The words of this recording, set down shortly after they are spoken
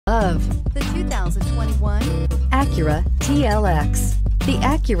of the 2021 Acura TLX. The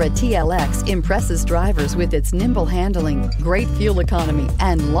Acura TLX impresses drivers with its nimble handling, great fuel economy,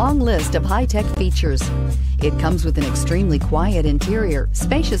 and long list of high-tech features. It comes with an extremely quiet interior,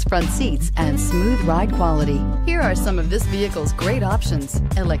 spacious front seats, and smooth ride quality. Here are some of this vehicle's great options: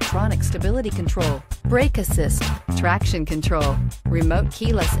 electronic stability control, brake assist, traction control, remote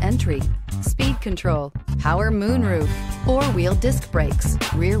keyless entry, speed control, power moonroof, four-wheel disc brakes,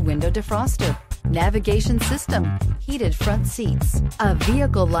 rear window defroster, navigation system, heated front seats. A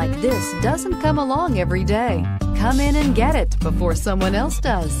vehicle like this doesn't come along every day. Come in and get it before someone else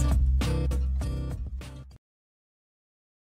does.